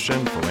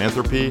 education,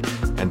 philanthropy,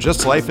 and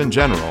just life in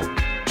general,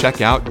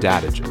 check out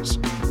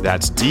Dadages.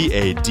 That's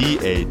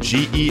Dadages,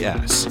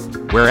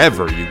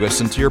 wherever you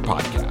listen to your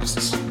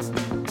podcasts.